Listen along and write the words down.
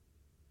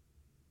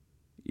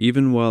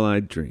Even while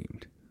I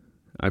dreamed,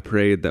 I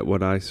prayed that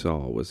what I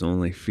saw was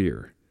only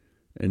fear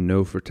and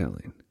no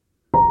foretelling.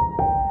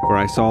 For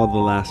I saw the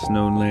last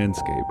known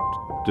landscape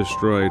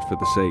destroyed for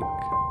the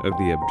sake of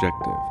the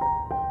objective,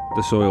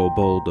 the soil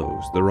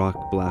bulldozed, the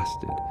rock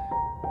blasted.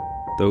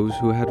 Those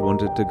who had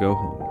wanted to go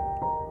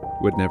home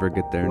would never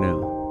get there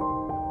now.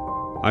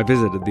 I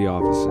visited the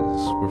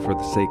offices where for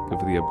the sake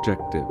of the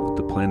objective,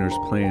 the planners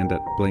planned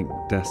at blank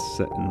desks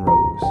set in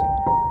rows.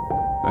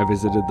 I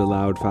visited the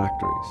loud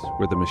factories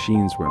where the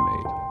machines were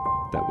made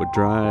that would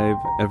drive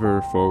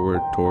ever forward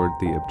toward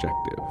the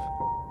objective.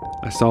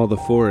 I saw the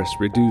forest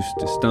reduced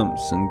to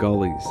stumps and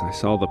gullies. I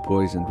saw the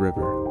poisoned river,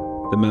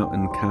 the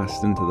mountain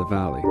cast into the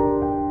valley.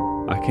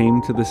 I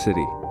came to the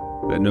city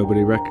that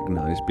nobody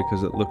recognized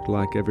because it looked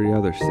like every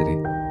other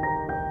city.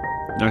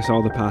 I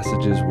saw the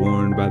passages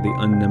worn by the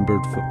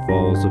unnumbered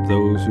footfalls of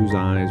those whose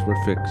eyes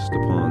were fixed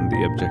upon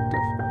the objective.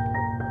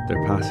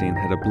 Their passing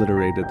had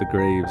obliterated the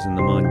graves and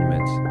the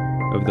monuments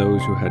of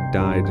those who had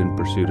died in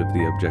pursuit of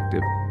the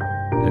objective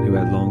and who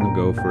had long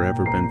ago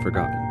forever been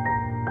forgotten,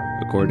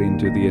 according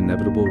to the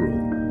inevitable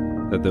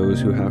rule that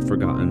those who have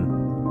forgotten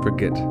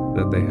forget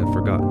that they have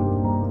forgotten.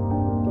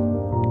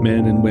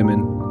 Men and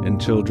women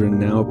and children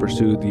now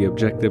pursued the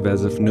objective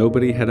as if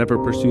nobody had ever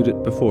pursued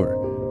it before.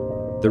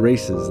 The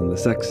races and the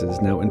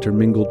sexes now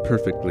intermingled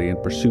perfectly in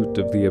pursuit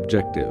of the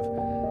objective.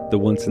 The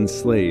once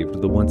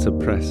enslaved, the once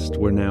oppressed,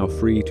 were now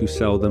free to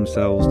sell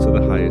themselves to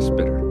the highest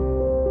bidder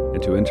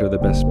and to enter the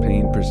best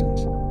paying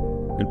prisons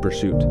in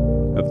pursuit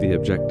of the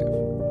objective,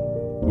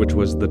 which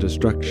was the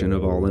destruction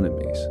of all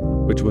enemies,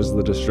 which was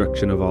the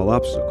destruction of all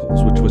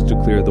obstacles, which was to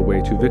clear the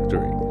way to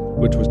victory,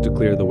 which was to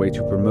clear the way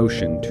to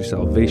promotion, to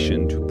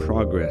salvation, to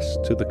progress,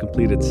 to the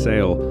completed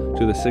sale,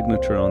 to the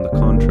signature on the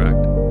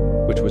contract,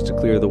 which was to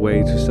clear the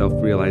way to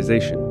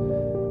self-realization,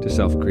 to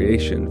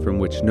self-creation from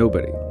which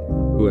nobody,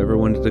 who ever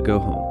wanted to go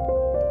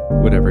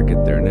home, would ever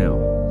get there now.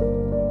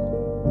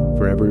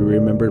 For every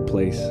remembered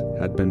place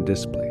had been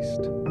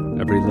displaced,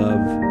 every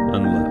love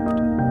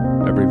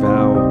unloved, every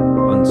vow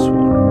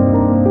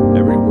unsworn,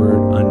 every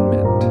word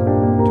unmeant,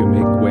 to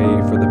make way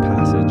for the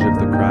passage of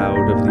the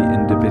crowd of the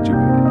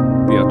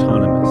individuated, the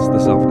autonomous, the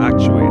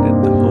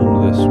self-actuated, the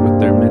homeless, with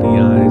their many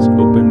eyes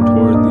open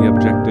toward the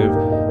objective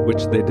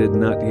which they did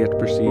not yet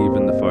perceive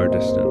in the far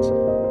distance,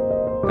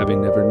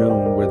 having never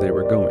known where they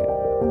were going,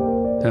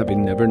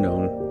 having never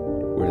known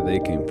where they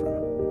came from.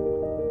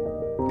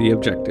 The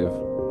Objective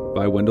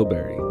by Wendell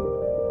Berry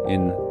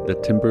in the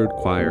Timbered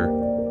Choir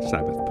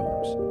Sabbath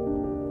Poems.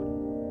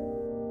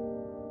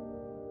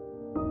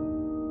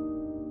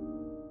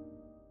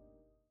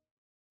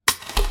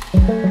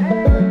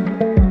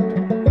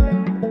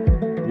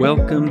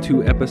 Welcome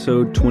to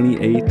episode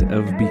 28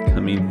 of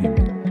Becoming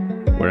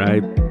Human, where I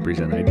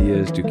present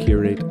ideas to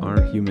curate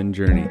our human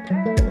journey.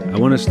 I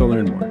want us to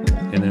learn more,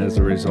 and as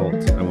a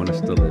result, I want us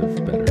to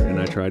live better.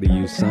 And I try to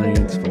use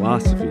science,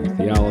 philosophy,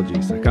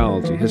 theology,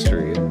 psychology,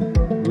 history,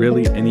 and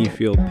really any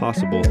field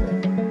possible.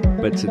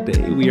 But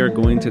today we are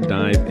going to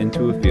dive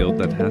into a field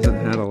that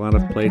hasn't had a lot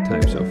of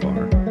playtime so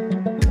far: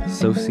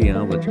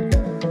 sociology.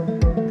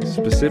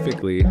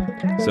 Specifically,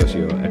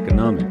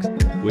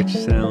 socioeconomics, which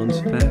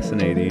sounds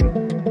fascinating,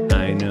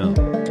 I know.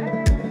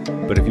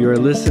 But if you are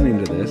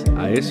listening to this,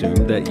 I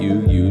assume that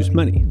you use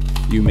money.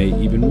 You may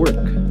even work,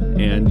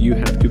 and you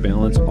have to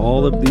balance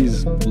all of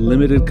these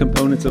limited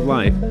components of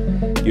life.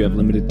 You have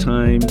limited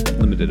time,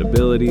 limited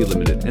ability,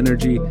 limited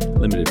energy,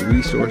 limited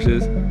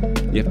resources.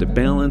 You have to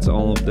balance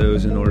all of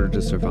those in order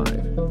to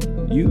survive.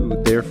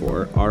 You,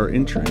 therefore, are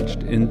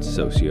entrenched in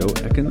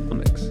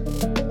socioeconomics.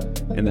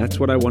 And that's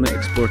what I want to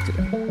explore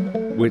today,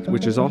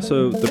 which is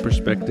also the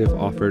perspective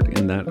offered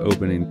in that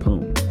opening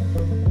poem.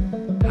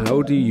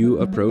 How do you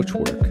approach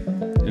work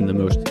in the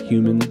most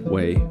human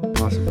way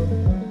possible?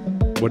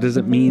 What does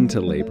it mean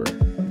to labor?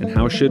 And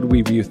how should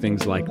we view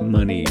things like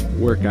money,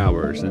 work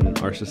hours, and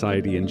our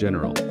society in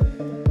general?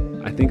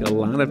 I think a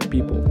lot of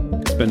people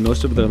spend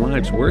most of their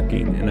lives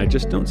working, and I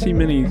just don't see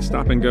many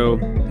stop and go,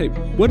 hey,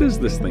 what is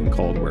this thing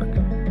called work?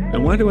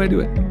 And why do I do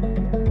it?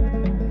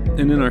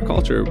 And in our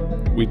culture,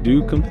 we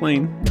do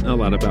complain a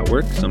lot about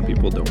work. Some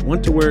people don't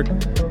want to work.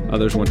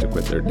 Others want to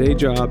quit their day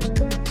jobs.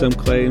 Some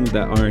claim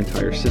that our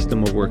entire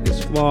system of work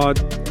is flawed.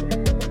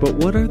 But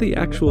what are the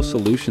actual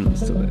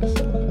solutions to this?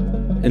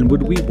 And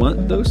would we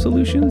want those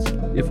solutions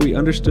if we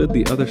understood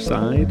the other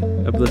side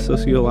of the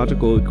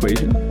sociological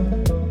equation?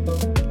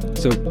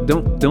 So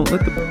don't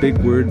let the big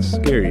words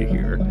scare you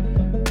here.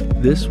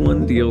 This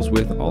one deals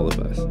with all of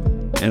us.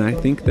 And I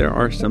think there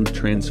are some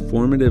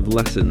transformative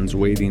lessons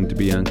waiting to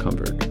be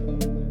uncovered.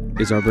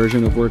 Is our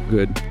version of work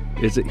good?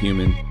 Is it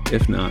human?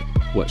 If not,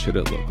 what should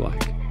it look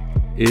like?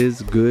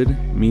 Is good,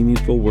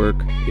 meaningful work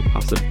a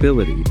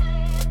possibility?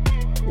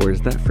 Or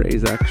is that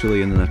phrase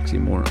actually an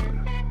oxymoron?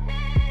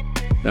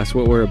 That's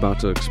what we're about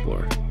to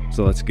explore.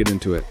 So let's get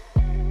into it.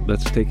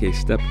 Let's take a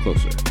step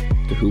closer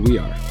to who we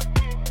are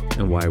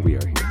and why we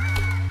are here.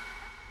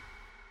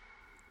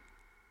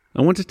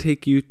 I want to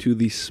take you to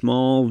the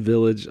small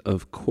village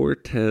of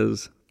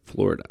Cortez,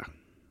 Florida.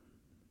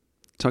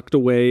 tucked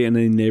away in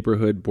a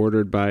neighborhood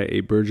bordered by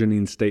a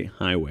burgeoning state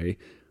highway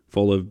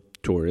full of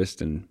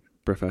tourists and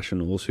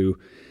professionals who,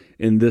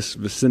 in this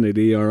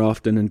vicinity, are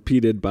often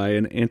impeded by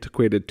an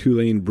antiquated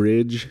two-lane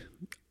bridge,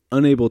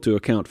 unable to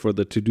account for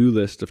the to-do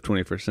list of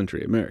 21st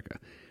century America.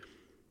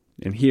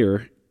 And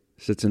here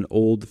sits an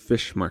old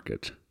fish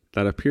market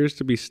that appears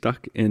to be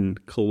stuck in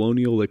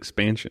colonial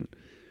expansion.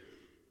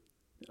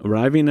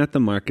 Arriving at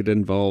the market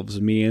involves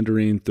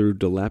meandering through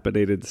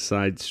dilapidated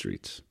side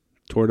streets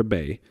toward a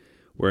bay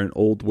where an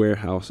old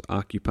warehouse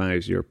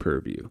occupies your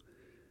purview.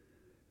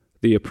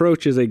 The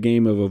approach is a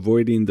game of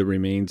avoiding the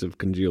remains of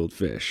congealed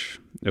fish,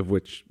 of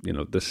which,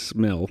 the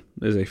smell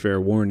is a fair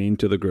warning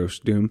to the gross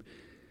doom.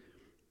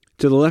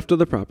 To the left of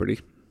the property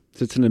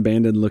sits an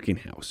abandoned-looking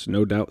house,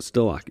 no doubt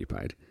still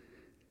occupied.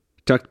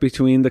 Tucked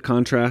between the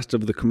contrast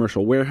of the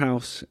commercial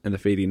warehouse and the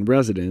fading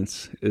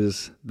residence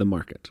is the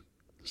market,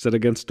 set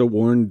against a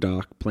worn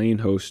dock playing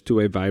host to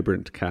a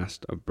vibrant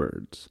cast of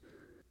birds.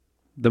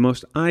 The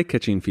most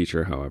eye-catching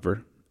feature,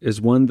 however, is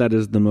one that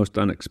is the most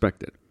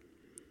unexpected.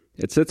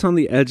 It sits on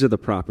the edge of the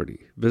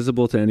property,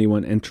 visible to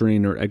anyone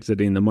entering or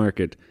exiting the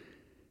market,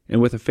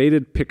 and with a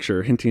faded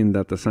picture hinting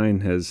that the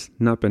sign has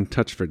not been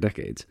touched for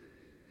decades.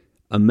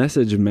 A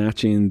message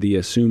matching the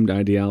assumed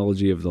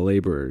ideology of the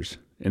laborers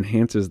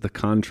enhances the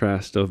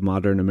contrast of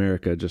modern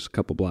America just a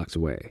couple blocks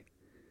away.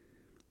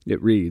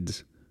 It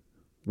reads,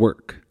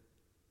 "Work,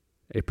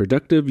 a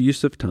productive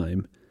use of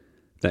time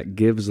that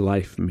gives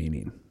life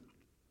meaning."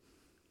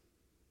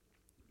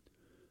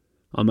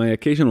 On my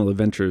occasional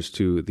adventures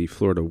to the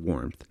Florida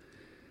warmth,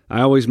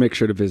 I always make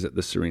sure to visit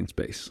the serene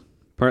space,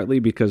 partly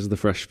because of the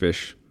fresh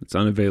fish. It's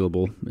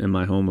unavailable in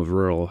my home of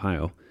rural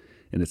Ohio,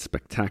 and it's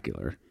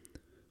spectacular,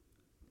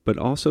 but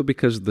also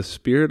because the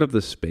spirit of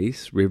the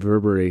space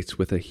reverberates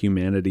with a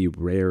humanity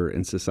rare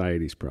in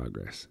society's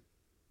progress.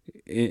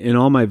 In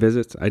all my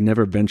visits, I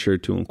never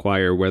ventured to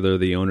inquire whether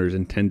the owners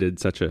intended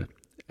such a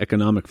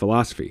economic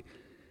philosophy,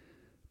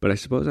 but I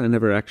suppose I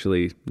never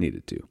actually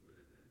needed to.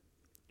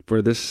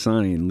 For this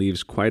sign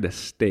leaves quite a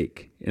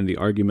stake in the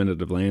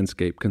argumentative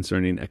landscape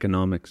concerning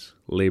economics,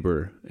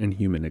 labor, and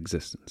human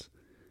existence.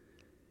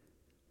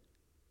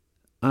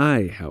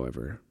 I,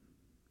 however,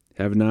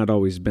 have not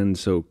always been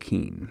so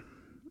keen.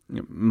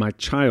 My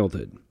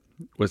childhood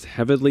was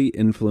heavily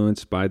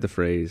influenced by the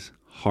phrase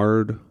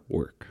hard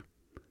work.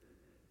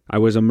 I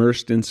was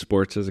immersed in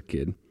sports as a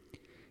kid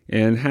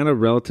and had a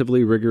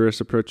relatively rigorous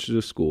approach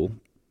to school,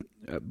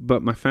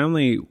 but my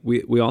family,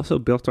 we also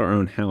built our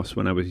own house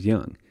when I was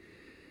young.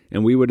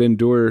 And we would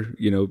endure,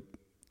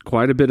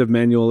 quite a bit of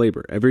manual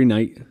labor every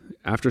night,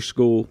 after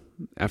school,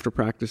 after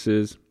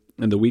practices,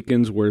 and the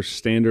weekends were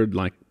standard,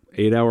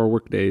 8-hour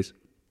work days.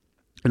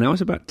 And I was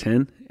about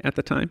 10 at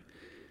the time.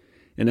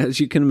 And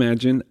as you can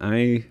imagine,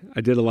 I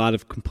did a lot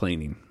of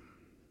complaining.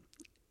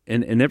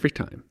 And every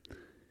time,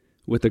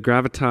 with the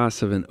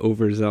gravitas of an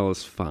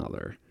overzealous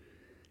father,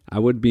 I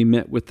would be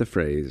met with the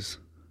phrase,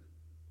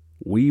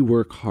 "We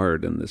work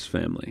hard in this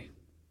family."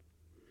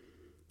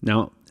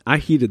 Now, I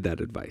heeded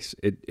that advice.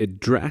 It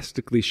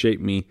drastically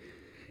shaped me.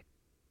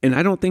 And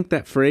I don't think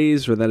that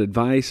phrase or that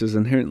advice is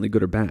inherently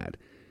good or bad.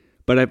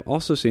 But I've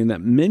also seen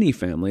that many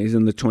families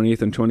in the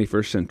 20th and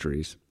 21st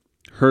centuries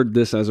heard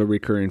this as a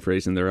recurring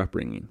phrase in their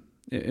upbringing.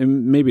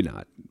 And maybe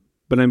not.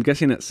 But I'm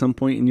guessing at some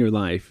point in your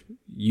life,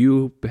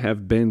 you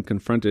have been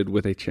confronted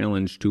with a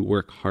challenge to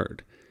work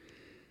hard.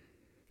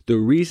 The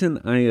reason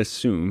I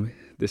assume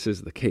this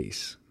is the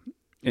case,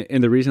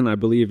 and the reason I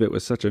believe it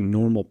was such a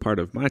normal part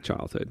of my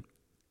childhood,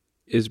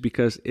 is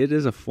because it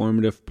is a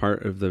formative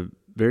part of the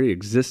very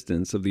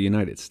existence of the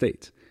United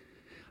States.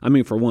 I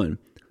mean, for one,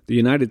 the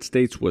United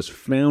States was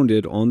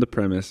founded on the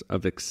premise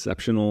of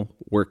exceptional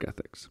work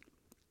ethics.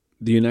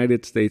 The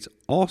United States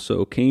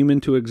also came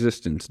into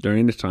existence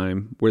during a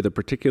time where the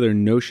particular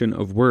notion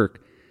of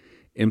work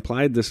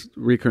implied this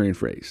recurring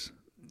phrase,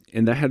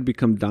 and that had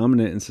become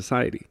dominant in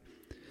society.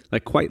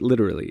 Quite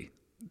literally,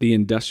 the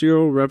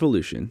Industrial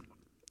Revolution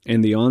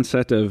and the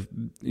onset of,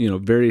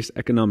 various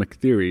economic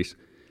theories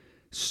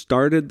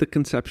started the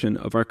conception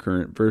of our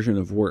current version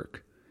of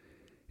work.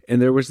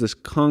 And there was this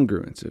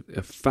congruence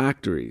of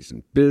factories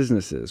and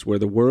businesses where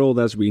the world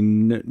as we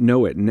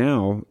know it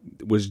now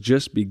was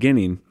just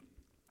beginning.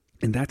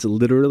 And that's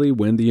literally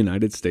when the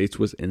United States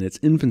was in its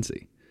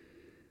infancy.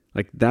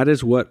 That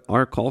is what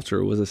our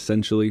culture was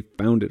essentially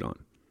founded on.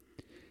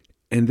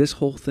 And this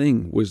whole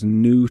thing was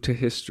new to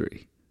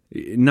history.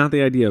 Not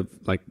the idea of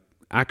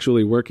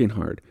actually working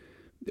hard,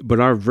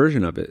 but our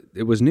version of it,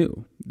 it was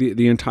new.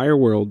 The entire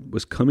world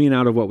was coming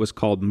out of what was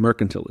called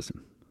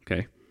mercantilism,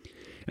 okay?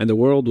 And the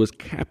world was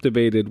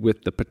captivated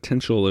with the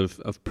potential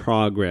of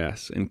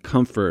progress and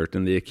comfort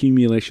and the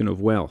accumulation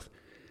of wealth.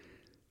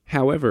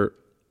 However,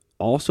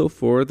 also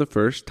for the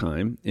first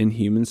time in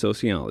human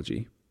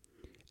sociology,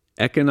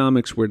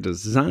 economics were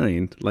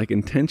designed,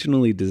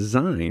 intentionally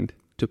designed,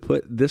 to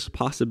put this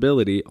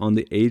possibility on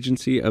the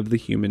agency of the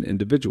human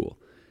individual.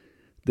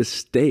 The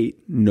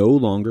state no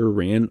longer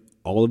ran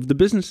all of the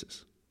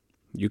businesses.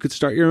 You could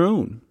start your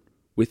own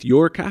with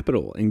your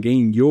capital and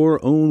gain your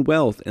own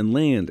wealth and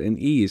land and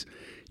ease.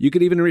 You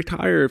could even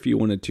retire if you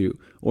wanted to,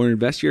 or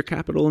invest your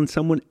capital in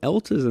someone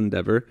else's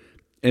endeavor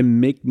and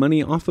make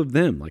money off of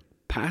them. Like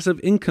passive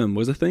income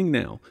was a thing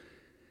now.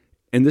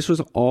 And this was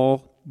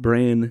all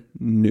brand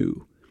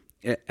new,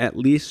 at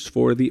least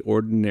for the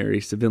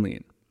ordinary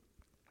civilian.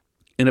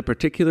 And a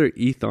particular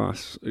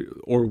ethos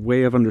or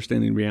way of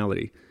understanding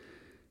reality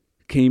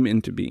came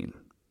into being.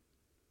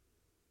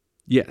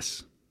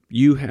 Yes,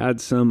 you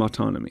had some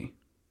autonomy,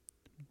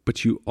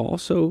 but you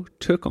also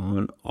took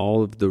on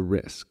all of the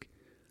risk,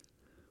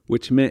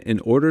 which meant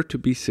in order to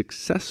be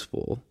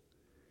successful,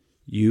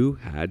 you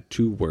had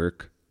to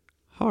work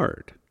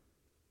hard.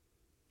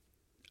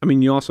 I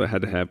mean, you also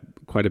had to have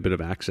quite a bit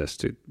of access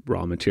to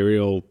raw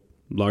material,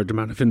 large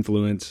amount of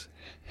influence,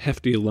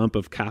 hefty lump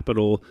of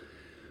capital,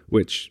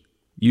 which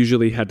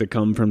usually had to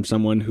come from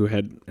someone who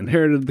had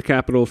inherited the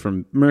capital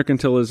from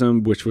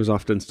mercantilism, which was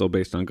often still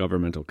based on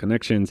governmental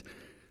connections.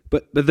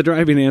 But the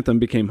driving anthem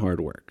became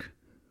hard work.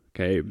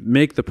 Okay,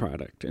 make the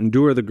product,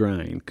 endure the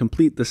grind,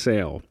 complete the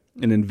sale,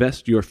 and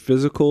invest your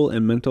physical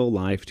and mental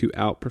life to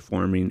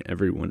outperforming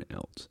everyone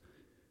else.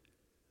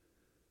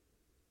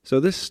 So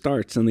this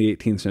starts in the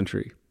 18th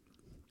century.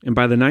 And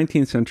by the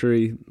 19th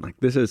century,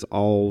 this is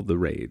all the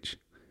rage.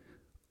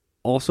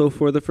 Also,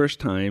 for the first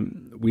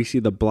time, we see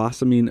the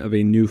blossoming of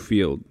a new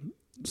field,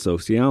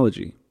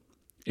 sociology,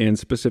 and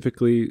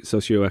specifically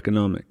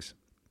socioeconomics.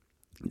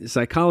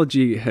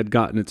 Psychology had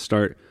gotten its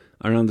start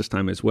around this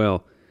time as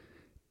well,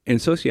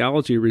 and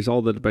sociology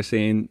resulted by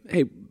saying,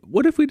 hey,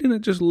 what if we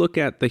didn't just look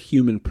at the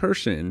human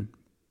person,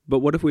 but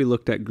what if we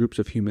looked at groups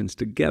of humans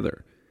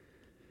together?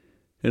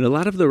 And a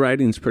lot of the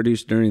writings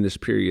produced during this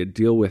period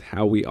deal with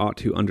how we ought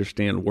to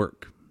understand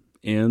work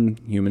and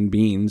human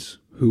beings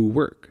who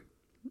work.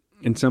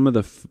 And some of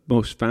the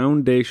most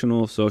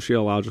foundational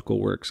sociological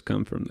works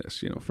come from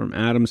this, from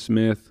Adam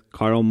Smith,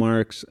 Karl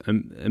Marx,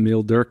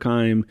 Emile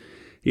Durkheim.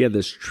 He had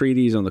this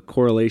treatise on the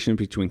correlation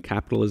between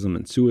capitalism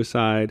and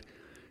suicide.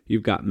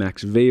 You've got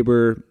Max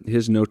Weber,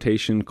 his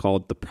notation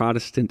called The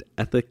Protestant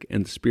Ethic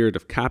and the Spirit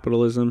of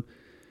Capitalism.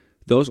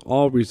 Those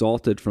all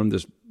resulted from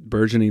this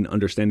burgeoning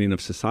understanding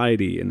of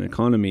society and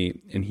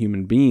economy and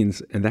human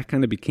beings, and that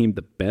kind of became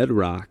the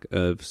bedrock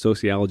of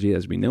sociology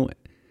as we know it.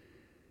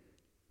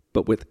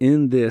 But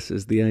within this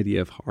is the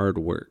idea of hard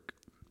work.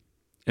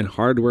 And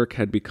hard work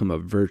had become a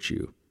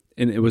virtue.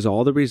 And it was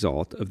all the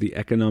result of the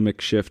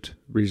economic shift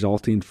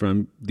resulting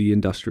from the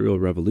Industrial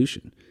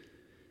Revolution.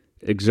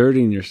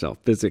 Exerting yourself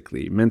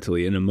physically,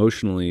 mentally, and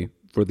emotionally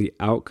for the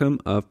outcome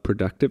of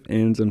productive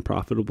ends and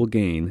profitable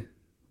gain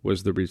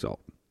was the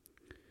result.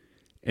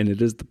 And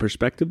it is the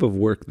perspective of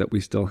work that we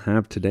still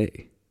have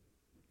today.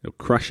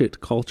 Crush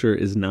it culture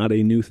is not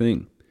a new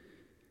thing.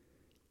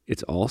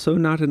 It's also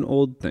not an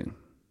old thing.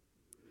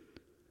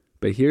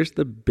 But here's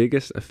the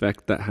biggest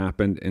effect that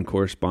happened in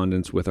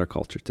correspondence with our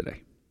culture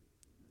today.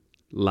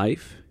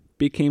 Life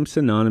became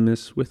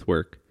synonymous with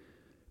work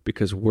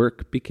because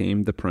work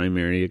became the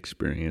primary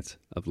experience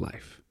of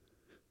life.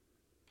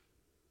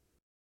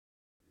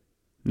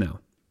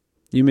 Now,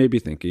 you may be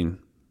thinking,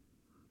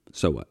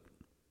 so what?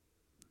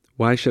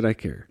 Why should I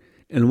care?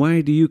 And why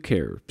do you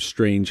care,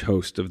 strange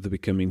host of the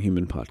Becoming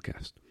Human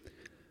podcast?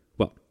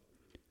 Well,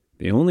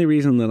 the only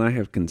reason that I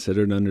have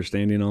considered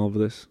understanding all of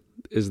this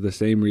is the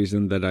same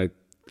reason that I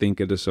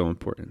think it is so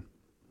important.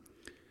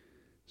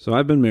 So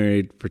I've been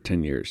married for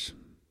 10 years,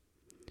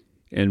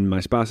 and my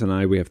spouse and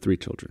I, we have 3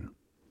 children.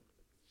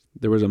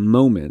 There was a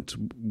moment,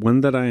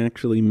 one that I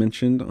actually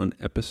mentioned on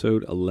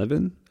episode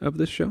 11 of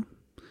this show,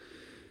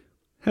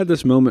 had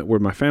this moment where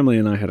my family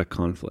and I had a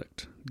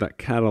conflict that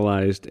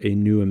catalyzed a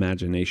new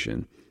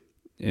imagination.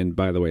 And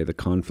by the way, the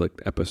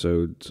conflict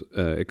episodes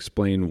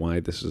explain why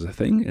this is a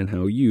thing and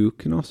how you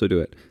can also do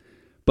it.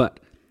 But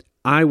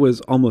I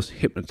was almost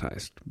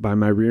hypnotized by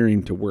my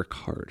rearing to work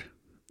hard.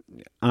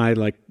 I,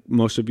 like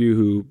most of you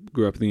who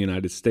grew up in the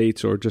United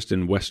States or just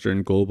in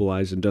Western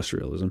globalized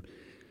industrialism,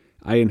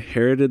 I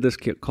inherited this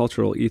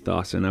cultural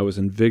ethos, and I was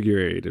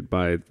invigorated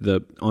by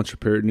the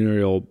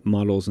entrepreneurial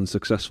models and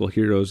successful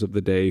heroes of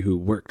the day who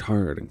worked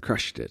hard and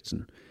crushed it.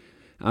 And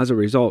as a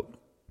result,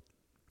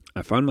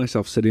 I found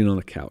myself sitting on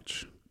the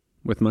couch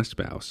with my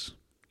spouse,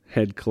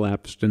 head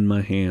collapsed in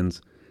my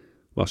hands,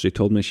 while she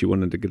told me she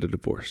wanted to get a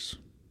divorce.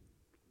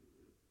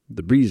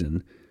 The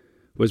reason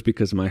was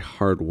because of my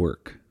hard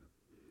work,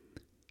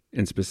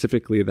 and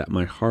specifically that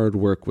my hard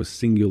work was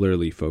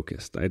singularly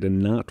focused. I did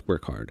not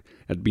work hard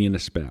at being a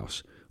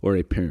spouse or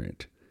a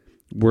parent.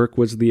 Work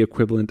was the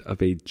equivalent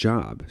of a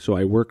job, so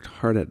I worked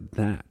hard at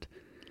that.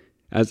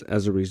 As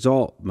a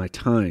result, my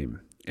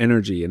time,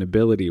 energy, and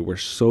ability were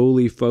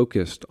solely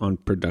focused on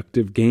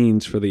productive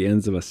gains for the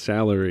ends of a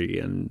salary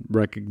and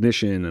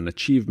recognition and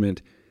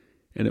achievement,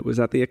 and it was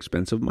at the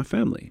expense of my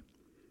family.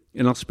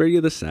 And I'll spare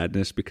you the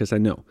sadness because I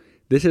know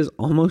this is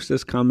almost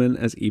as common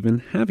as even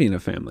having a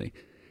family.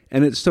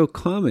 And it's so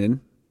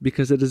common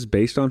because it is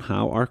based on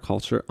how our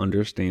culture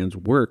understands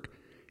work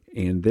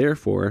and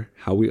therefore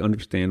how we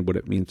understand what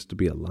it means to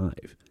be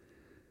alive.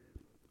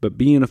 But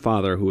being a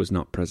father who was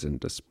not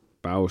present,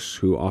 spouse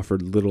who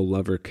offered little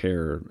love or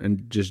care,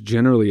 and just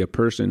generally a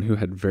person who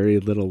had very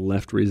little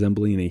left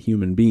resembling a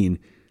human being,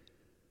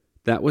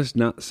 that was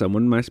not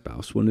someone my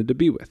spouse wanted to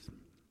be with.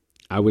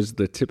 I was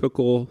the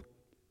typical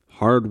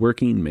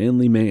hard-working,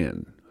 manly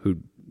man who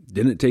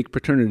didn't take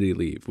paternity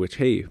leave, which,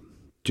 hey,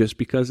 just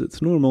because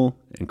it's normal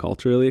and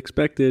culturally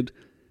expected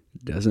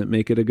doesn't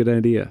make it a good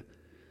idea.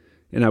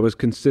 And I was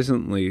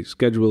consistently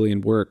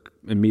scheduling work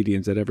and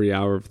meetings at every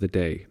hour of the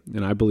day,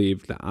 and I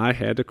believed that I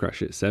had to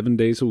crush it 7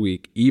 days a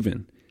week,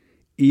 even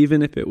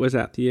if it was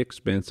at the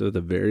expense of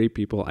the very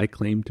people I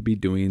claimed to be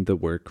doing the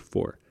work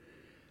for.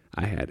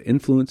 I had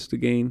influence to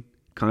gain,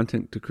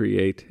 content to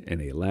create,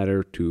 and a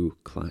ladder to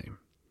climb.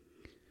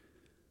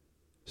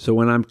 So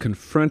when I'm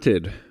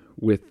confronted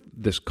with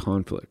this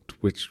conflict,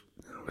 which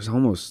was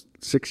almost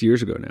 6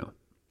 years ago now,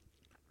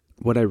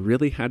 what I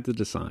really had to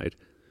decide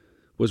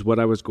was what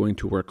I was going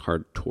to work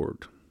hard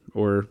toward.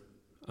 Or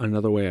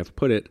another way I've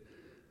put it,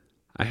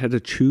 I had to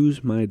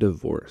choose my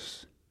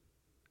divorce.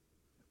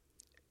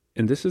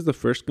 And this is the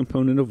first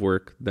component of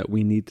work that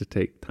we need to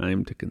take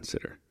time to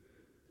consider.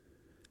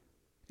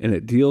 And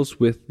it deals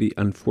with the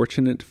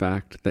unfortunate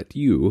fact that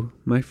you,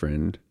 my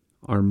friend,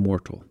 are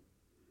mortal.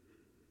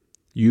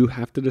 You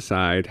have to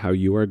decide how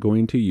you are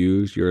going to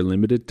use your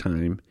limited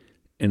time,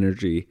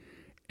 energy,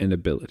 and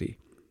ability.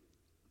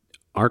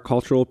 Our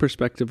cultural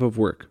perspective of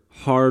work,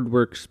 hard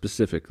work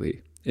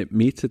specifically, it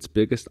meets its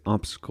biggest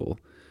obstacle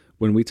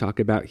when we talk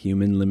about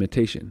human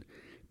limitation.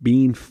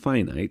 Being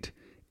finite,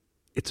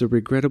 it's a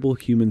regrettable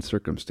human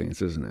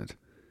circumstance, isn't it?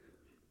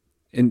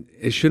 And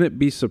it shouldn't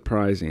be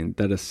surprising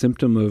that a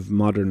symptom of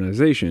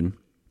modernization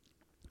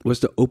was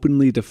to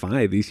openly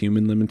defy these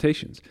human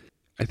limitations.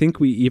 I think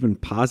we even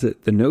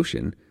posit the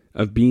notion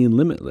of being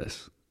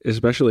limitless,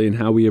 especially in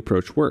how we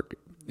approach work.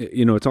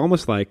 You know, it's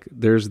almost like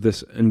there's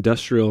this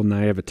industrial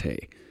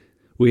naivete.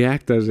 We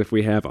act as if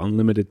we have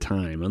unlimited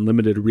time,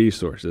 unlimited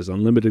resources,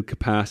 unlimited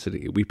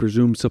capacity. We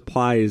presume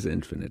supply is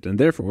infinite, and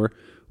therefore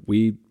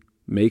we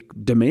make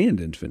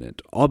demand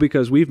infinite, all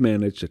because we've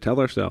managed to tell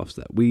ourselves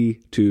that we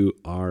too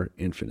are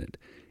infinite.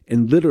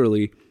 And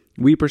literally,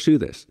 we pursue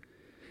this.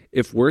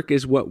 If work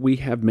is what we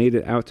have made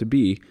it out to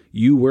be,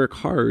 you work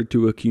hard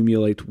to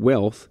accumulate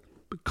wealth,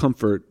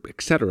 comfort,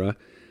 etc.,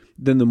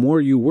 then the more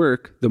you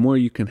work, the more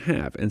you can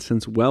have. And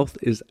since wealth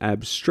is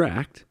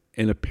abstract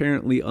and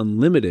apparently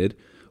unlimited,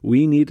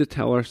 we need to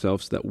tell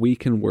ourselves that we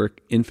can work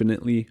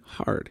infinitely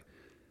hard,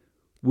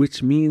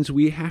 which means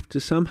we have to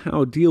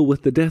somehow deal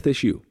with the death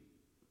issue.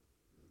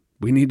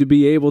 We need to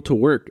be able to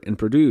work and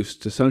produce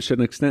to such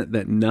an extent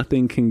that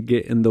nothing can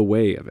get in the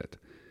way of it.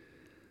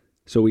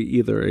 So we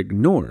either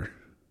ignore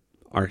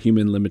our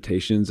human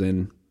limitations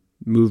and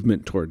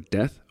movement toward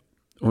death,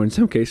 or in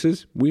some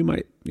cases, we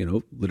might,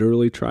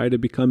 literally try to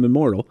become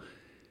immortal,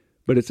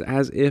 but it's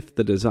as if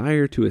the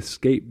desire to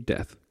escape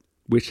death,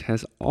 which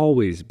has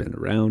always been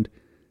around,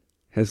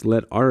 has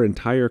led our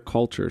entire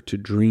culture to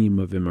dream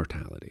of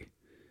immortality,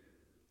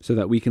 so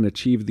that we can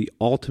achieve the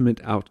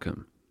ultimate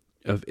outcome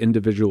of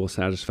individual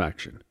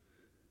satisfaction,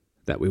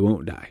 that we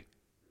won't die.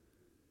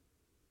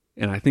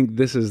 And I think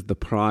this is the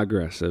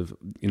progress of,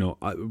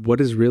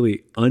 what is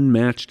really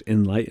unmatched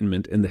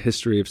enlightenment in the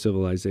history of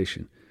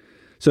civilization.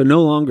 So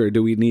no longer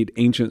do we need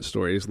ancient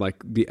stories like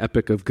the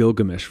Epic of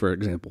Gilgamesh, for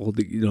example,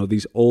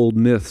 these old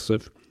myths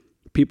of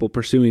people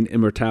pursuing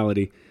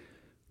immortality.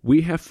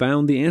 We have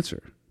found the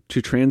answer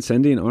to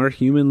transcending our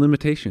human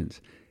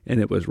limitations, and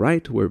it was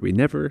right where we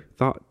never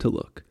thought to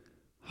look: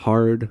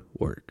 hard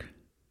work.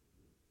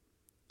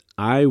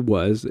 I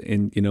was,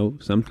 and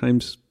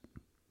sometimes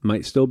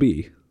might still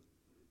be,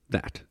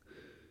 that.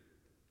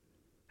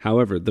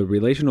 However, the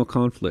relational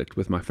conflict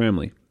with my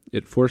family,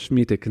 it forced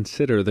me to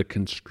consider the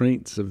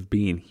constraints of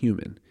being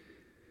human.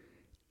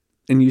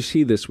 And you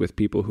see this with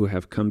people who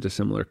have come to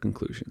similar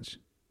conclusions.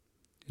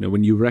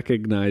 When you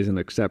recognize and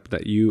accept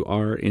that you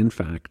are, in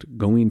fact,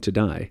 going to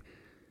die,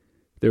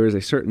 there is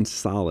a certain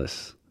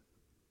solace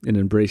in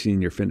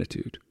embracing your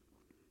finitude.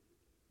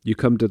 You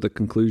come to the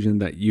conclusion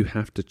that you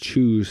have to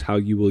choose how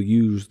you will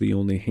use the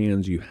only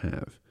hands you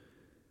have.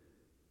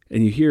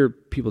 And you hear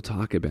people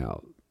talk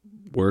about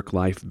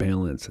work-life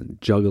balance and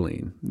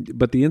juggling.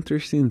 But the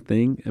interesting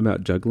thing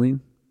about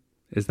juggling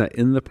is that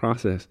in the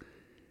process,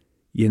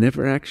 you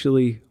never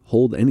actually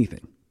hold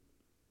anything.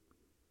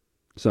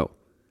 So,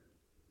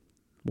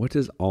 what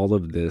does all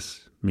of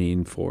this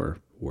mean for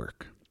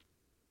work?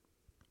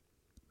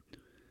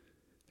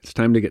 It's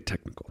time to get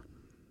technical.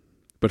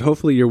 But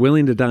hopefully you're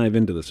willing to dive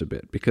into this a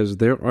bit, because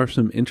there are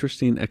some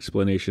interesting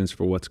explanations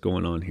for what's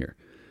going on here.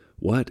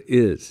 What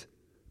is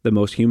the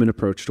most human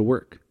approach to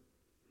work?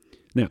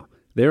 Now,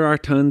 there are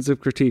tons of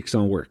critiques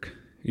on work.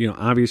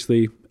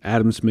 Obviously,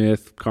 Adam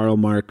Smith, Karl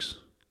Marx,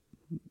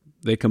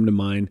 they come to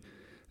mind.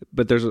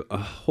 But there's a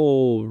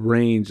whole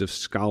range of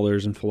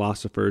scholars and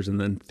philosophers and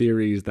then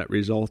theories that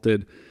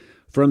resulted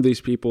from these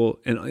people,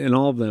 and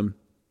all of them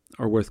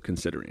are worth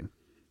considering.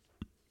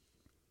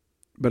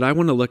 But I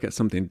want to look at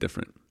something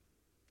different.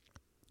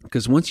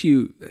 Because once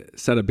you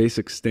set a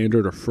basic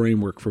standard or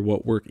framework for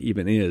what work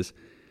even is,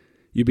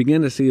 you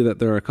begin to see that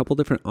there are a couple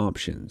different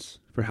options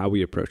for how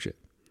we approach it.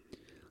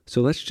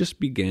 So let's just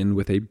begin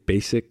with a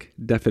basic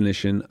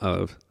definition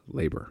of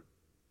labor.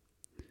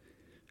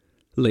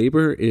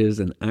 Labor is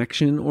an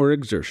action or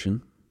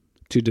exertion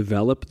to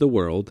develop the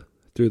world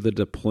through the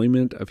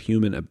deployment of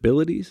human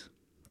abilities,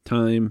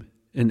 time,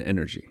 and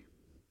energy.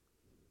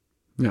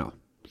 Now,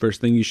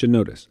 first thing you should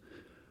notice,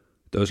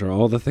 those are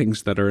all the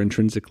things that are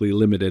intrinsically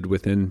limited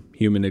within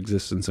human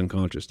existence and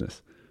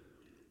consciousness.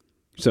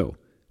 So,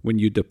 when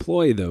you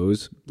deploy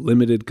those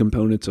limited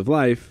components of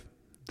life,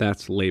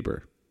 that's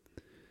labor.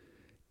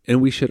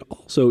 And we should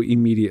also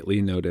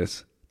immediately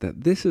notice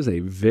that this is a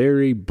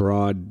very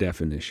broad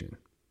definition,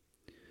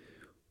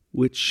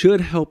 which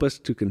should help us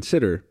to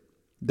consider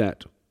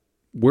that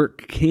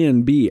work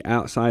can be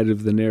outside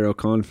of the narrow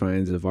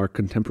confines of our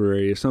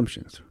contemporary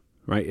assumptions,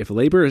 right? If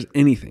labor is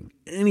anything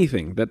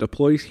that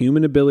deploys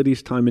human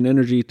abilities, time, and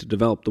energy to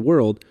develop the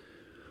world,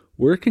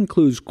 work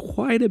includes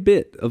quite a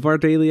bit of our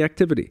daily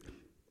activity.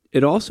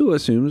 It also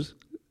assumes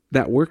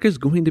that work is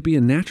going to be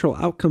a natural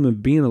outcome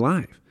of being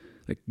alive.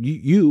 Like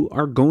you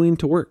are going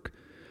to work.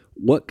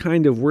 What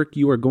kind of work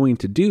you are going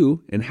to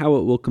do and how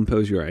it will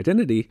compose your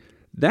identity,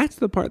 that's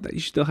the part that you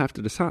still have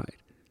to decide.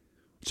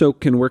 So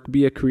can work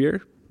be a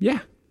career?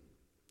 Yeah.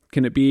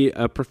 Can it be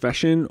a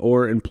profession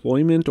or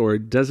employment or a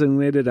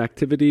designated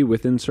activity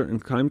within certain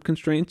time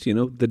constraints?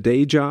 The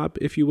day job,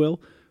 if you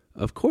will?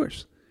 Of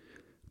course.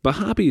 But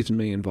hobbies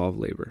may involve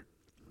labor.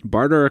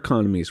 Barter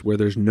economies where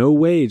there's no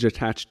wage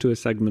attached to a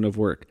segment of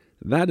work,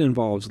 that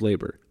involves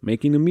labor.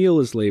 Making a meal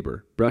is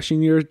labor.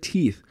 Brushing your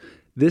teeth.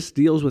 This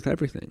deals with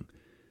everything.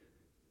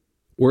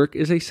 Work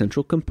is a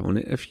central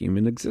component of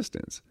human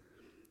existence.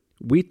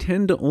 We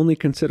tend to only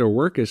consider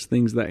work as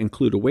things that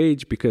include a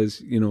wage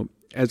because,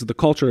 as the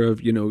culture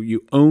of,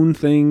 you own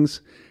things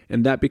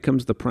and that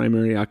becomes the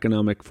primary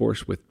economic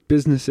force with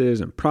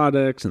businesses and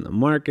products and the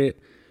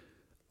market.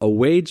 A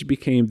wage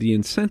became the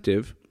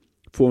incentive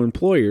for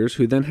employers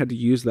who then had to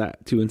use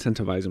that to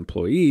incentivize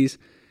employees.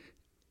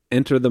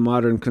 Enter the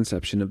modern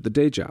conception of the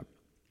day job.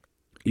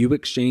 You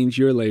exchange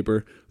your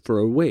labor for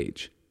a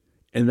wage.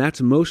 And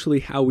that's mostly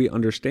how we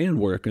understand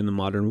work in the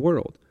modern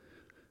world.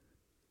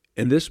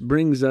 And this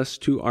brings us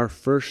to our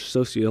first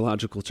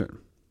sociological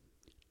term,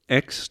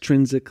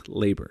 extrinsic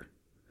labor.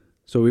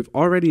 So we've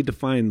already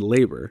defined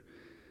labor,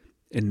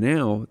 and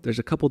now there's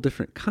a couple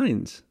different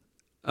kinds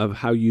of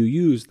how you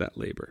use that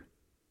labor.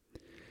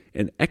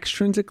 And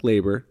extrinsic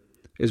labor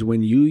is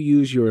when you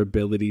use your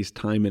abilities,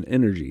 time, and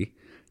energy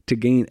to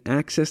gain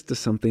access to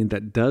something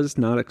that does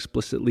not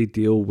explicitly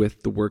deal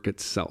with the work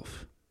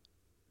itself.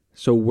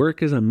 So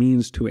work is a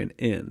means to an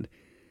end,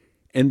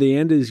 and the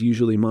end is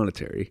usually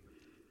monetary.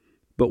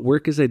 But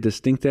work is a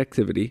distinct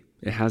activity.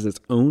 It has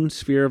its own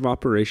sphere of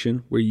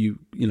operation where you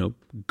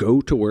go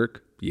to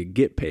work, you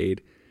get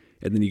paid,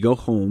 and then you go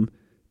home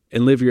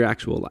and live your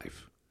actual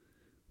life.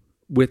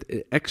 With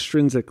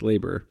extrinsic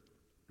labor,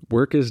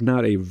 work is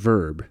not a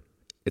verb.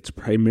 It's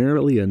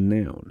primarily a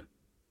noun.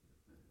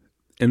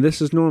 And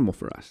this is normal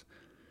for us.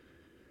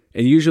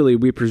 And usually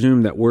we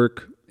presume that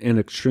work and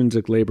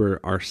extrinsic labor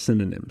are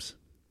synonyms.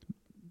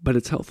 But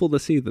it's helpful to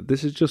see that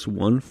this is just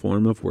one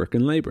form of work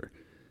and labor.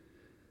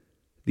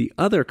 The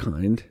other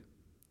kind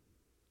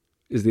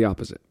is the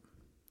opposite,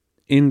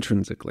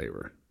 intrinsic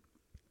labor.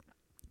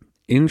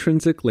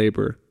 Intrinsic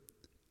labor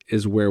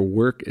is where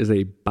work is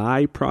a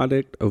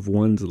byproduct of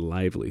one's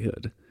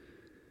livelihood.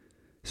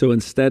 So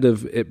instead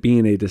of it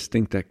being a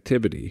distinct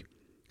activity,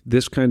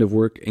 this kind of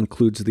work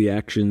includes the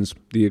actions,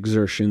 the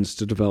exertions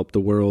to develop the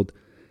world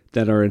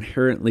that are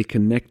inherently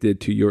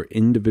connected to your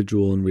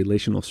individual and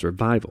relational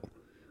survival.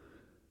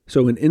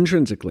 So in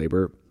intrinsic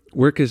labor,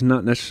 work is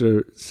not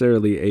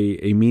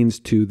necessarily a means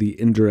to the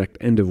indirect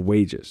end of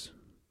wages.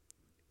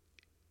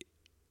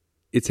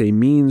 It's a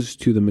means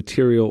to the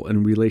material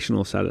and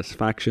relational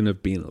satisfaction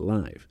of being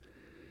alive.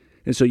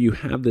 And so you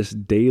have this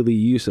daily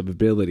use of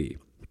ability,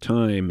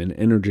 time, and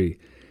energy,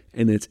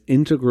 and it's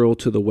integral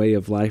to the way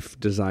of life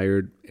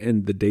desired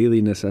and the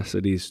daily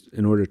necessities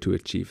in order to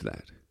achieve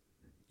that.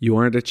 You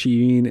aren't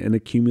achieving an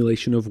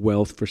accumulation of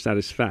wealth for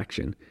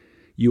satisfaction.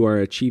 You are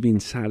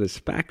achieving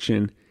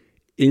satisfaction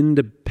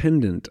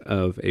independent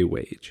of a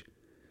wage.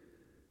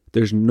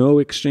 There's no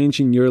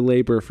exchanging your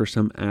labor for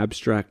some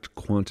abstract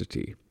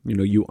quantity.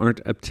 You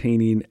aren't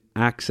obtaining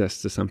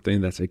access to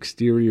something that's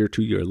exterior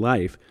to your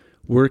life.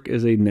 Work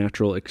is a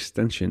natural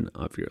extension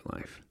of your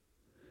life.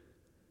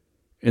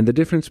 And the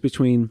difference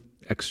between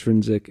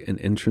extrinsic and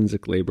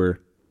intrinsic labor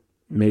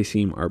may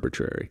seem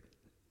arbitrary.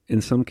 In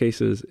some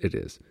cases, it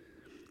is.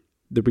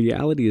 The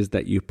reality is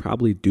that you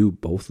probably do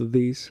both of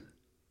these.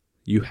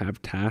 You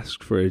have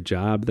tasks for a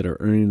job that are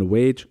earning a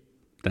wage,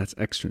 that's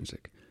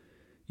extrinsic.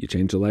 You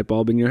change the light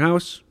bulb in your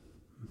house,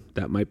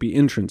 that might be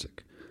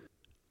intrinsic.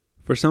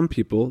 For some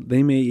people,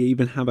 they may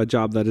even have a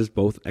job that is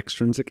both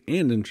extrinsic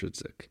and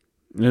intrinsic.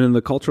 And in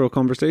the cultural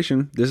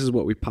conversation, this is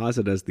what we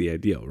posit as the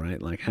ideal, right?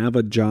 Like have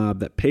a job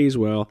that pays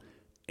well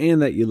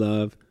and that you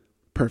love,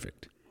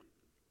 perfect.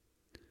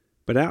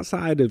 But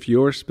outside of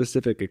your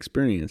specific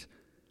experience,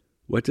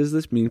 what does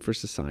this mean for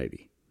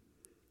society?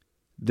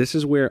 This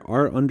is where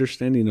our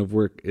understanding of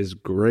work is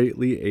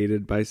greatly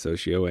aided by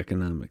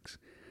socioeconomics.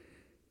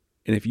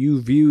 And if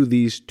you view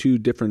these two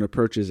different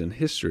approaches in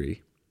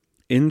history,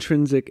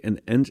 intrinsic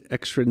and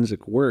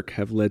extrinsic work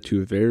have led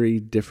to very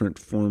different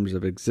forms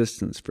of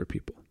existence for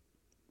people.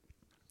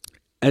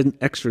 And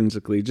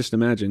extrinsically, just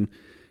imagine,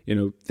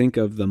 think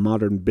of the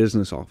modern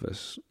business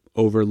office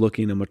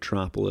overlooking a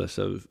metropolis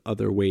of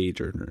other wage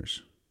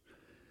earners.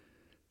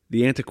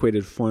 The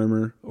antiquated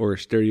farmer or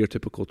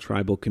stereotypical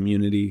tribal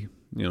community,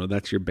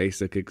 that's your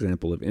basic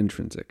example of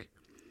intrinsic.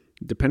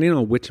 Depending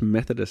on which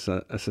method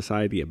a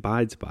society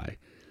abides by,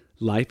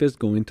 life is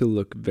going to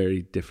look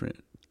very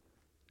different.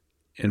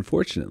 And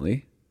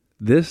fortunately,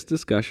 this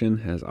discussion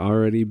has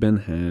already been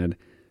had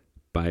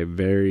by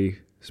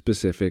very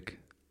specific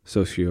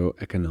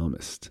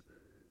socioeconomists.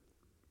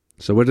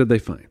 So what did they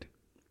find?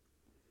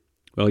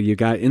 Well, you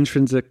got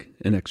intrinsic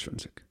and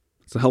extrinsic.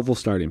 It's a helpful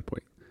starting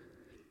point.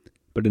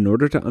 But in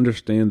order to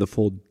understand the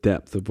full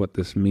depth of what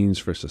this means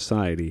for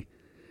society,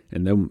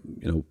 and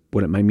then,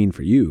 what it might mean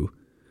for you,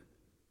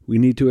 we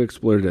need to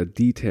explore the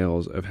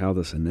details of how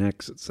this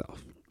enacts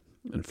itself.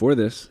 And for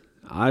this,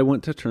 I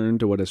want to turn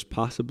to what is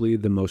possibly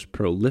the most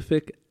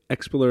prolific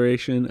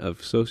exploration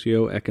of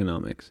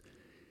socioeconomics.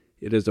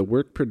 It is a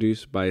work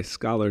produced by a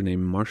scholar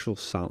named Marshall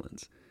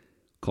Sahlins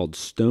called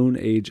Stone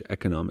Age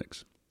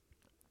Economics.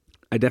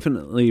 I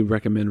definitely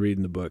recommend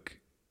reading the book.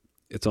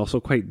 It's also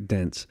quite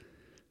dense.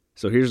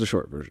 So here's the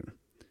short version.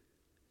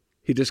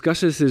 He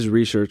discusses his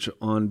research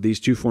on these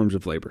two forms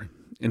of labor,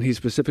 and he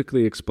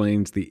specifically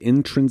explains the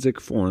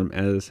intrinsic form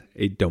as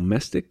a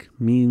domestic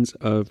means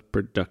of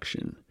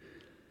production.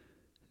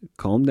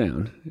 Calm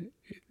down.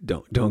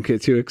 Don't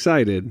get too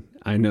excited.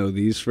 I know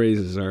these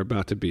phrases are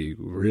about to be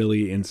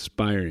really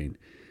inspiring.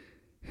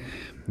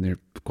 They're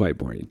quite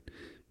boring.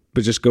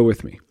 But just go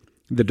with me.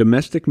 The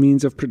domestic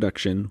means of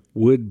production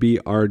would be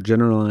our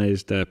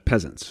generalized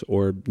peasants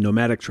or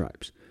nomadic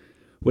tribes.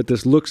 What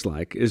this looks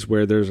like is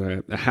where there's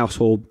a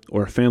household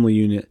or a family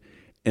unit,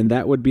 and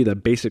that would be the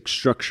basic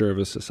structure of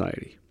a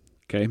society.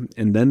 Okay?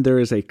 And then there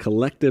is a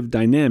collective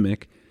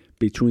dynamic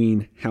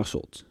between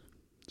households.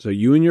 So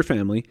you and your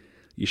family,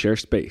 you share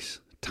space,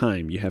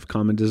 time, you have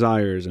common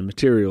desires and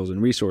materials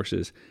and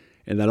resources,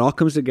 and that all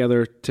comes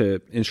together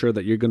to ensure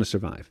that you're going to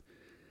survive.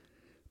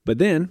 But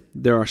then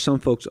there are some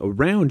folks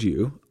around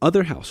you,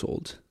 other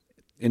households,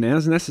 and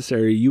as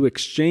necessary, you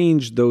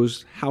exchange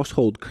those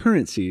household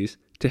currencies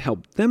to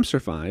help them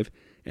survive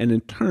and in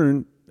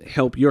turn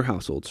help your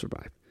household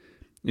survive.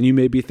 And you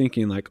may be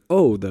thinking like,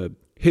 the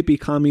hippie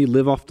commie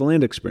live off the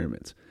land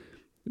experiments,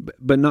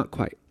 but not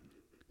quite.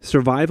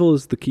 Survival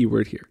is the key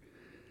word here.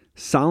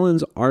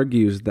 Sahlins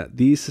argues that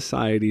these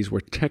societies were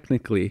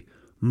technically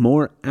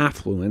more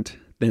affluent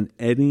than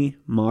any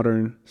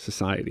modern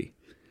society.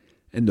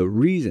 And the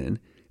reason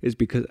is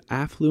because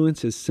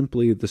affluence is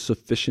simply the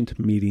sufficient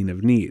meeting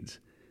of needs.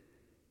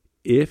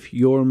 If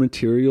your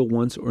material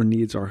wants or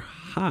needs are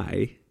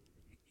high,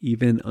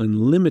 even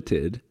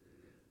unlimited,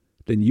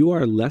 then you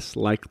are less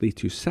likely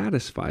to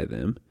satisfy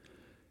them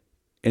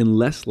and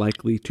less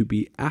likely to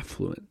be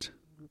affluent.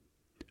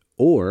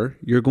 Or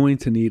you're going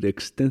to need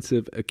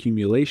extensive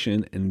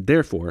accumulation and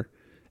therefore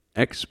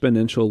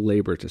exponential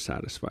labor to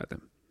satisfy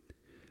them.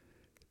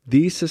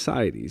 These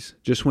societies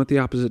just went the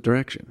opposite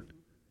direction.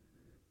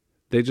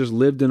 They just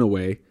lived in a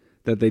way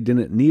that they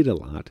didn't need a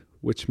lot,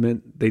 which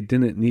meant they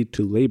didn't need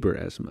to labor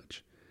as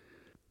much.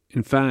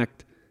 In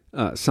fact,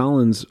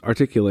 Sahlins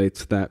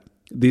articulates that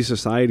these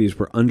societies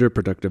were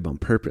underproductive on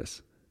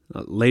purpose.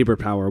 Labor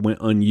power went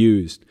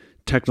unused.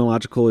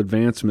 Technological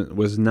advancement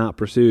was not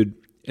pursued,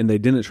 and they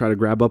didn't try to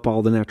grab up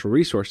all the natural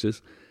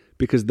resources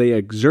because they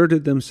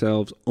exerted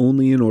themselves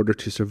only in order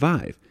to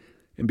survive.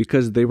 And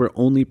because they were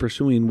only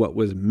pursuing what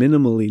was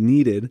minimally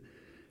needed,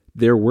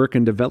 their work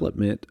and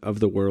development of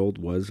the world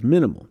was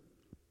minimal.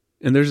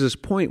 And there's this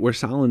point where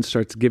Sahlins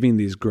starts giving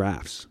these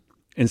graphs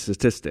and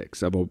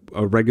statistics of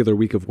a regular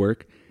week of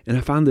work. And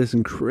I found this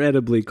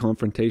incredibly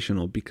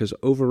confrontational because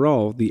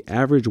overall, the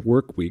average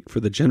work week for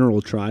the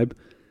general tribe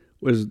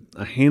was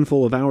a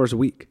handful of hours a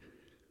week.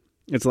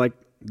 It's like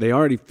they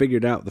already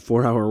figured out the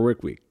 4-hour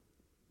work week,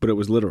 but it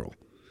was literal.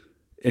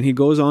 And he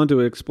goes on to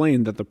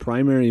explain that the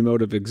primary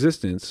mode of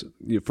existence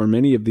for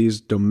many of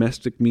these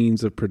domestic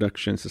means of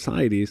production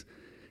societies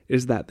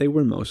is that they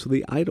were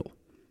mostly idle.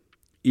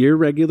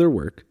 Irregular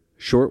work,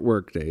 short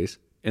work days,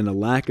 and a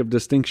lack of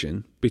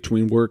distinction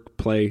between work,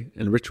 play,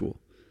 and ritual.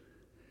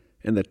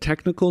 And the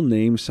technical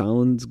name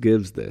Sahlins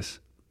gives this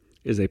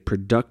is a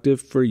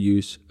productive for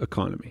use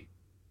economy.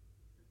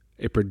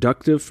 A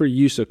productive for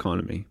use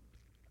economy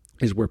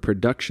is where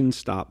production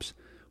stops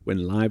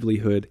when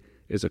livelihood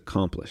is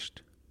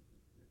accomplished.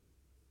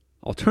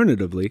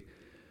 Alternatively,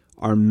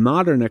 our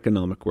modern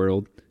economic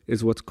world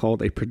is what's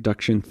called a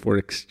production for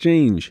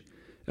exchange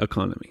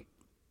economy.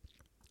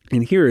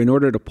 And here, in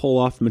order to pull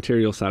off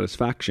material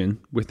satisfaction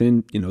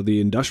within,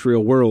 the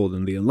industrial world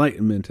and the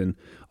Enlightenment and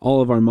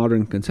all of our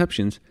modern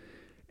conceptions,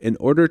 in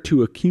order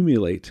to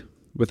accumulate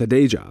with a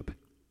day job,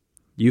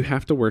 you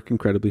have to work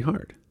incredibly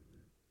hard.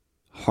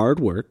 Hard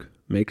work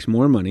makes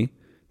more money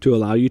to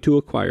allow you to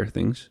acquire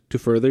things, to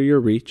further your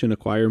reach and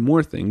acquire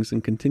more things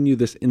and continue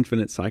this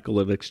infinite cycle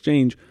of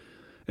exchange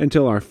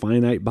until our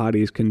finite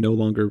bodies can no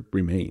longer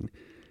remain.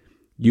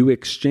 You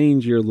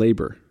exchange your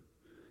labor,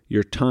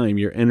 your time,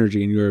 your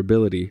energy, and your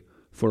ability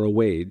for a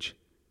wage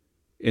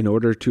in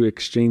order to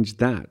exchange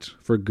that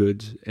for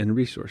goods and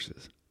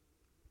resources.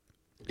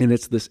 And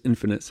it's this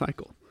infinite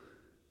cycle.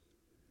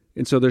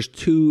 And so there's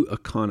two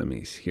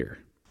economies here.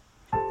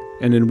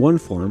 And in one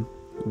form,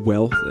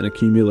 wealth and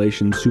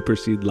accumulation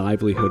supersede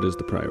livelihood as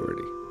the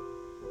priority.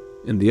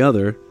 In the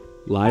other,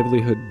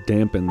 livelihood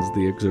dampens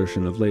the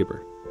exertion of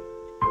labor.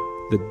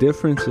 The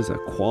difference is a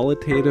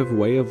qualitative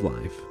way of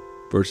life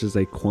versus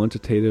a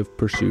quantitative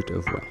pursuit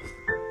of wealth,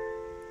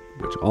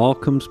 which all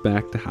comes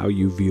back to how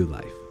you view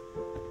life.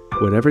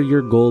 Whatever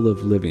your goal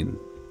of living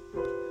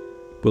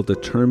will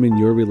determine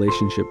your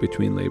relationship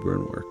between labor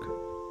and work.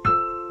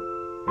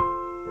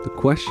 The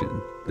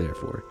question,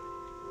 therefore,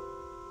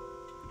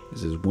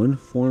 is one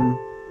form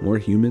more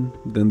human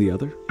than the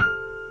other?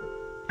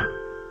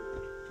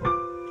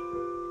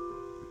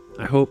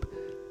 I hope,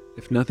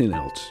 if nothing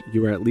else,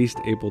 you are at least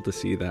able to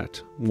see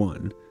that,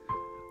 one,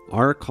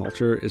 our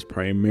culture is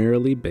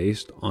primarily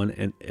based on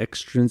an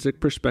extrinsic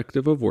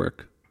perspective of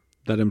work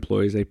that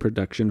employs a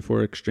production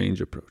for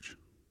exchange approach.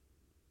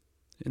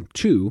 And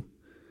two,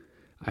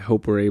 I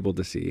hope we're able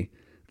to see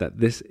that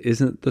this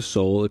isn't the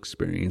sole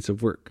experience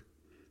of work.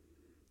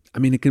 I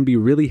mean, it can be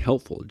really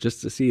helpful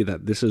just to see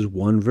that this is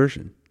one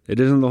version. It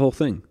isn't the whole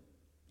thing.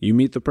 You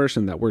meet the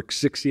person that works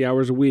 60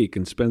 hours a week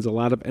and spends a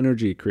lot of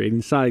energy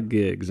creating side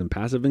gigs and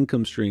passive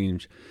income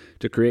streams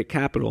to create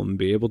capital and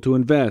be able to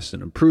invest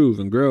and improve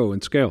and grow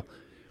and scale.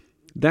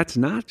 That's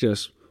not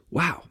just,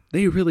 wow,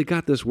 they really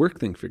got this work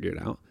thing figured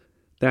out.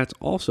 That's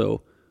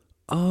also,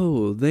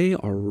 oh, they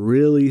are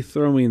really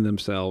throwing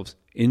themselves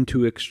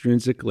into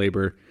extrinsic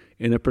labor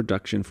in a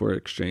production for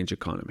exchange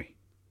economy.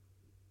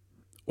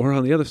 Or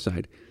on the other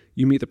side,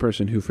 you meet the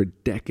person who for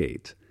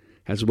decades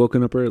has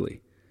woken up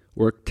early,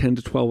 worked 10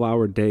 to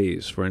 12-hour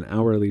days for an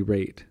hourly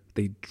rate.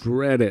 They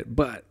dread it,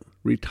 but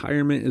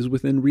retirement is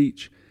within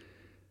reach.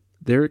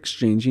 They're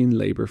exchanging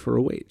labor for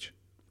a wage.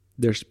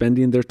 They're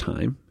spending their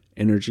time,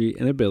 energy,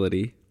 and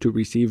ability to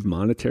receive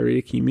monetary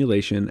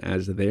accumulation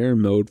as their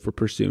mode for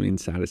pursuing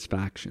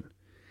satisfaction.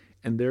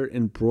 And they're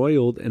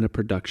embroiled in a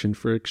production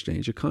for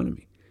exchange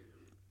economy.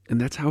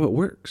 And that's how it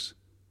works.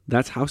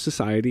 That's how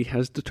society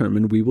has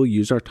determined we will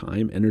use our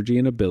time, energy,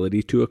 and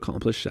ability to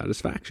accomplish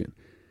satisfaction.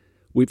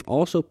 We've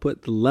also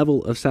put the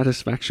level of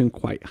satisfaction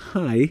quite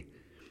high,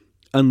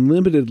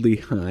 unlimitedly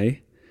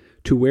high,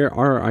 to where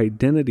our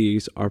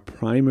identities are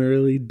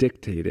primarily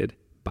dictated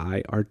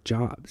by our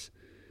jobs.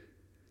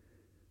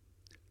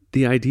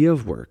 The idea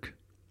of work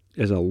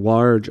is a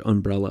large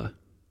umbrella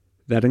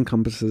that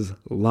encompasses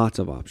lots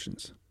of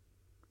options.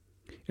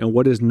 And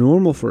what is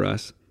normal for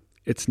us,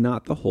 it's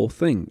not the whole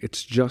thing.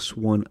 It's just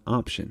one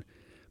option.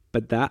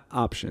 But that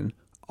option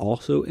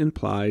also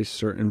implies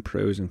certain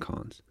pros and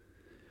cons.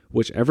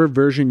 Whichever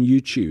version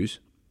you choose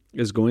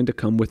is going to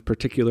come with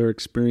particular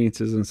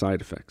experiences and side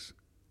effects.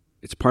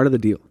 It's part of the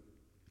deal.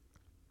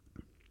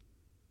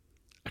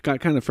 I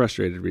got kind of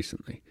frustrated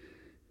recently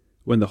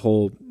when the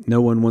whole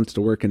no one wants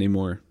to work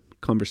anymore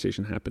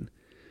conversation happened.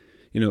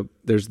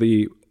 There's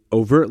the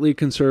overtly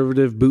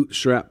conservative,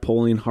 bootstrap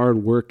pulling,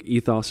 hard work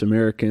ethos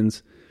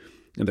Americans,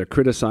 and they're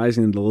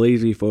criticizing the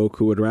lazy folk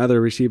who would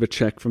rather receive a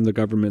check from the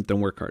government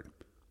than work hard.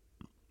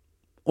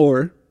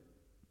 Or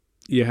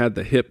you had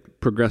the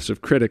hip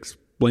progressive critics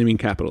blaming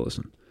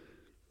capitalism.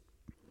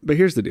 But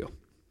here's the deal.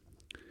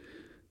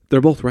 They're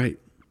both right,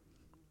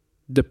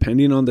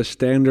 depending on the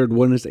standard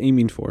one is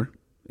aiming for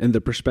and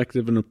the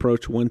perspective and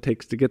approach one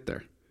takes to get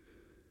there.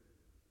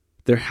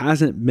 There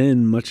hasn't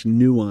been much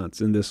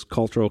nuance in this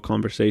cultural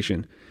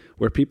conversation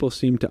where people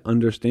seem to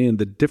understand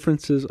the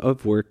differences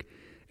of work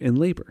and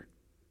labor.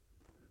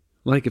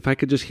 Like if I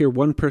could just hear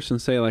one person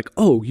say like,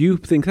 oh, you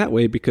think that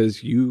way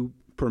because you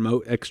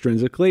promote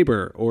extrinsic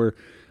labor, or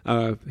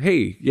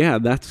hey, yeah,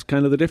 that's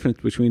kind of the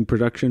difference between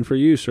production for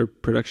use or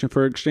production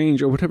for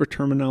exchange, or whatever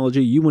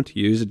terminology you want to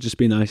use. It'd just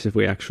be nice if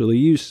we actually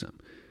use some.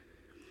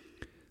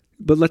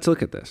 But let's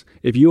look at this.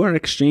 If you are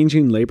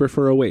exchanging labor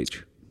for a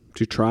wage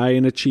to try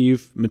and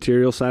achieve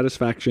material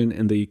satisfaction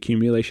and the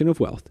accumulation of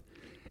wealth,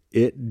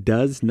 it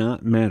does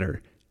not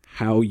matter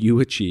how you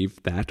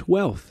achieve that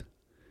wealth.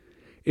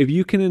 If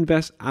you can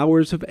invest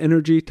hours of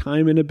energy,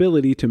 time, and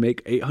ability to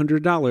make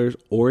 $800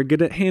 or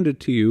get it handed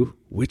to you,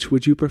 which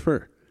would you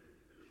prefer?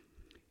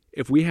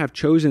 If we have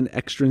chosen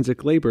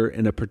extrinsic labor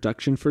in a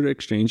production for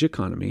exchange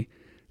economy,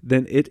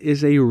 then it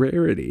is a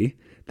rarity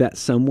that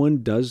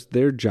someone does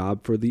their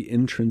job for the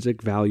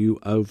intrinsic value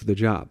of the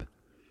job.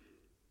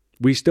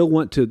 We still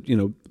want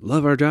to,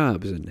 love our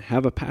jobs and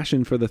have a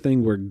passion for the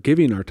thing we're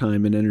giving our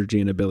time and energy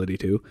and ability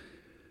to.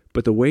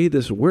 But the way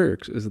this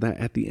works is that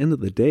at the end of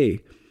the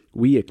day,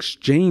 we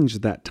exchange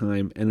that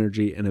time,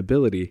 energy, and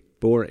ability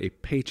for a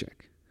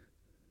paycheck.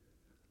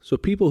 So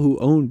people who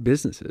own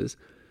businesses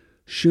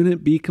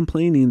shouldn't be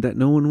complaining that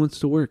no one wants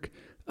to work.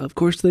 Of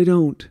course they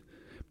don't,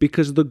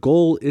 because the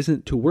goal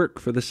isn't to work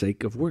for the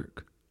sake of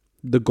work.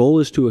 The goal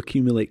is to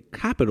accumulate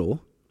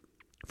capital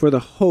for the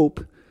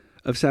hope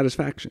of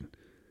satisfaction.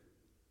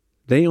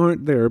 They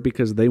aren't there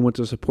because they want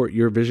to support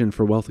your vision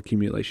for wealth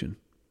accumulation.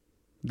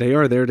 They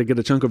are there to get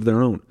a chunk of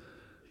their own.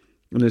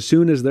 And as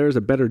soon as there's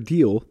a better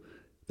deal,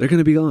 they're going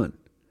to be gone.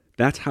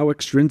 That's how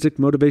extrinsic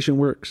motivation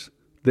works.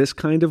 This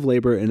kind of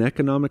labor and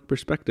economic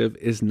perspective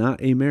is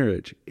not a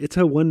marriage. It's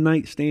a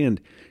one-night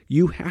stand.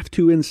 You have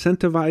to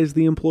incentivize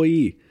the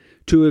employee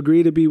to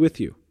agree to be with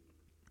you.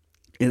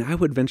 And I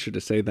would venture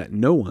to say that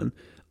no one,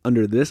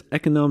 under this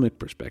economic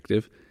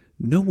perspective,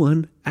 no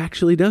one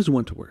actually does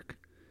want to work.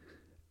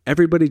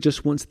 Everybody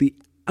just wants the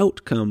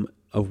outcome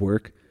of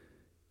work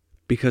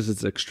because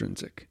it's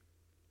extrinsic.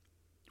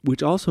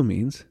 Which also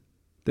means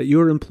that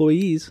your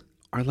employees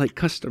are like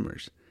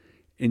customers,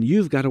 and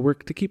you've got to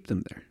work to keep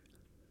them there.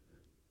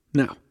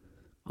 Now,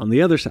 on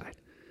the other side,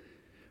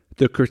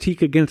 the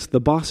critique against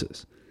the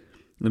bosses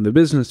and the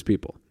business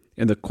people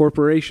and the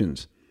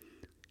corporations,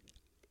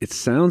 it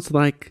sounds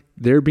like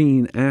they're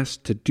being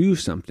asked to do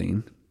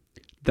something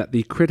that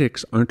the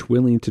critics aren't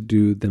willing to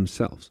do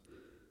themselves.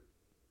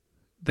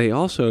 They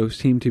also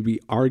seem to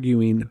be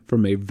arguing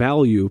from a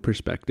value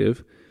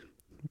perspective,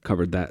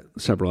 covered that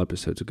several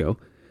episodes ago,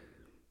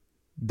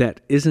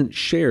 that isn't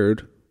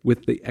shared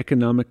with the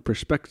economic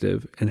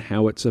perspective and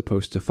how it's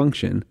supposed to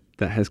function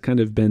that has kind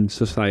of been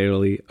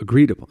societally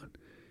agreed upon.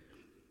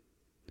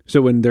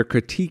 So when they're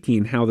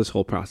critiquing how this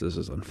whole process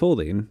is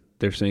unfolding,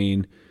 they're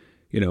saying,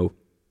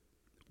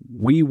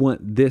 we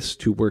want this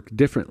to work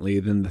differently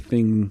than the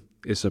thing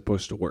is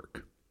supposed to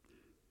work.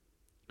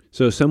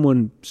 So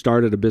someone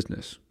started a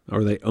business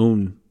or they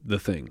own the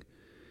thing,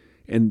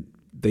 and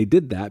they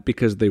did that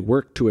because they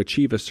worked to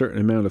achieve a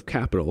certain amount of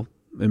capital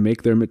and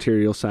make their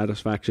material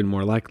satisfaction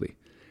more likely.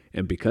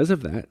 And because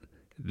of that,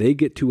 they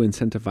get to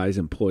incentivize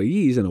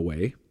employees in a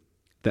way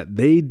that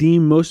they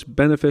deem most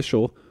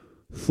beneficial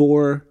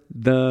for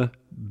the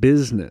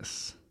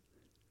business,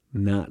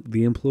 not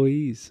the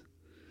employees.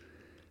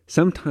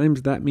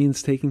 Sometimes that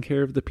means taking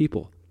care of the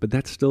people, but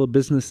that's still a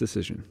business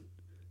decision.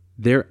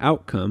 Their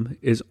outcome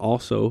is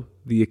also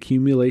the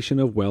accumulation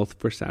of wealth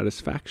for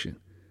satisfaction.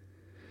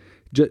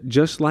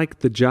 Just like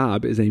the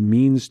job is a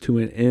means to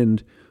an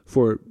end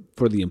for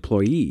the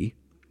employee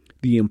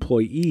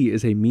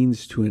is a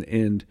means to an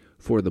end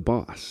for the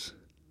boss.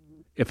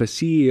 If a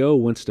CEO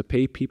wants to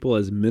pay people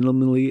as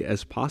minimally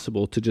as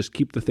possible to just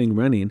keep the thing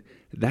running,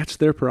 that's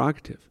their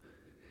prerogative.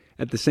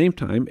 At the same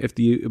time, if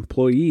the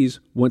employees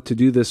want to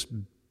do this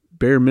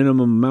bare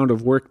minimum amount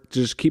of work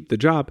to just keep the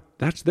job,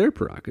 that's their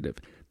prerogative.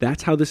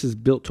 That's how this is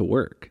built to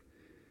work.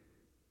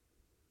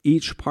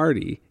 Each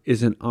party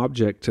is an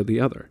object to the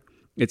other.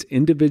 It's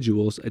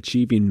individuals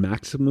achieving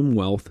maximum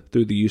wealth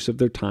through the use of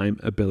their time,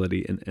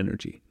 ability, and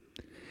energy.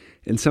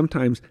 And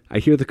sometimes I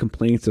hear the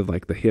complaints of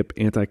like the hip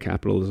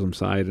anti-capitalism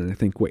side, and I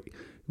think, wait.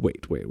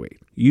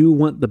 You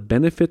want the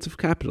benefits of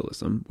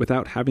capitalism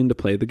without having to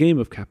play the game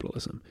of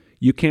capitalism.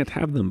 You can't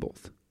have them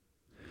both.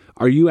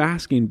 Are you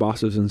asking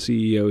bosses and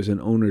CEOs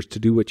and owners to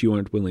do what you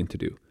aren't willing to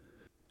do?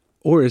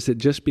 Or is it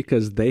just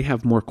because they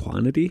have more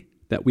quantity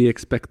that we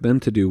expect them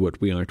to do what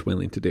we aren't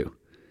willing to do?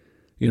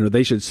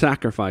 They should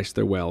sacrifice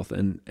their wealth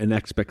and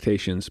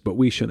expectations, but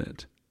we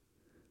shouldn't.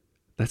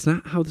 That's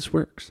not how this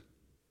works.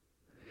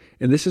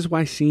 And this is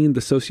why seeing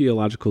the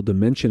sociological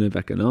dimension of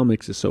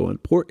economics is so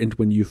important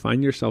when you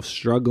find yourself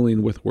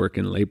struggling with work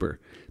and labor.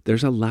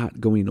 There's a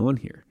lot going on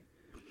here.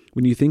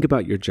 When you think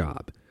about your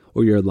job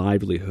or your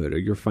livelihood or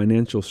your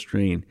financial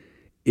strain,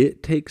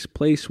 it takes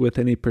place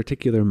within a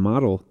particular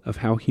model of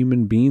how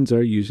human beings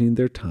are using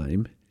their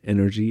time,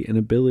 energy, and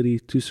ability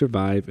to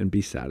survive and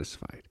be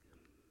satisfied.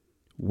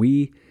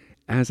 We,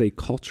 as a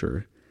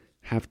culture,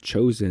 have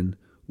chosen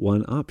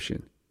one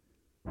option.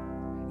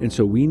 And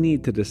so we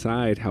need to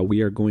decide how we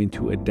are going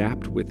to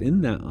adapt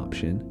within that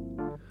option,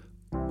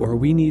 or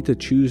we need to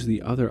choose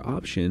the other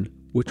option,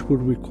 which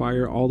would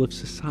require all of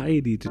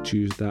society to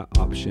choose that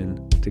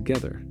option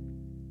together.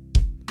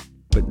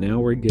 But now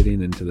we're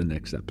getting into the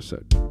next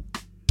episode.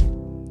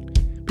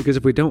 Because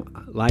if we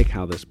don't like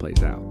how this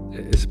plays out,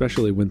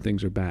 especially when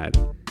things are bad,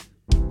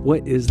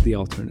 what is the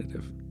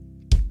alternative?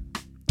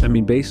 I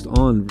mean, based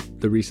on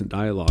the recent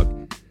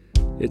dialogue,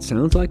 it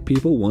sounds like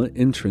people want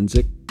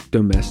intrinsic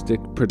domestic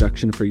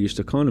production for use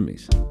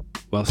economies,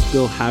 while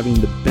still having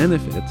the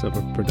benefits of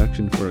a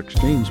production for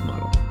exchange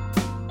model.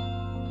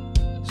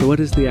 So what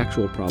is the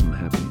actual problem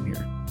happening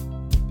here?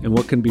 And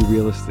what can be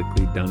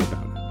realistically done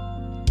about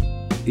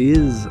it?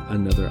 Is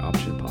another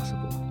option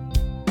possible?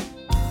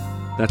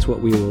 That's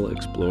what we will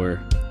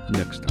explore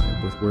next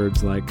time with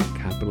words like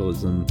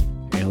capitalism,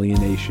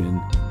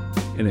 alienation,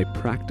 and a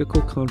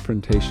practical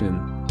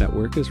confrontation that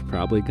work is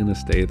probably going to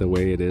stay the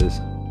way it is.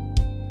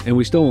 And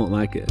we still won't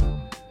like it.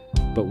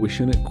 But we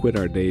shouldn't quit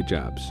our day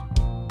jobs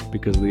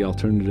because the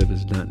alternative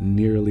is not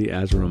nearly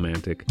as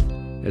romantic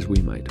as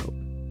we might hope.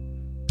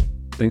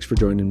 Thanks for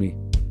joining me.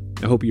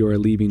 I hope you are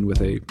leaving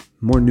with a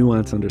more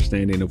nuanced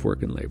understanding of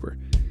work and labor.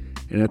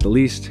 And at the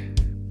least,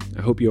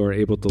 I hope you are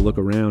able to look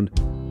around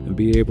and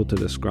be able to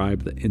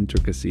describe the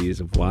intricacies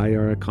of why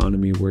our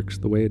economy works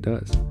the way it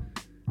does.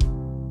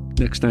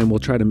 Next time, we'll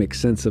try to make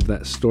sense of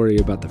that story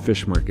about the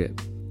fish market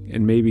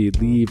and maybe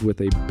leave with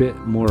a bit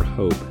more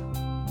hope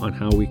on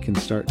how we can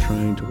start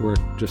trying to work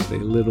just a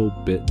little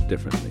bit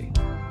differently.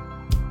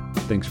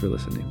 Thanks for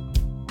listening.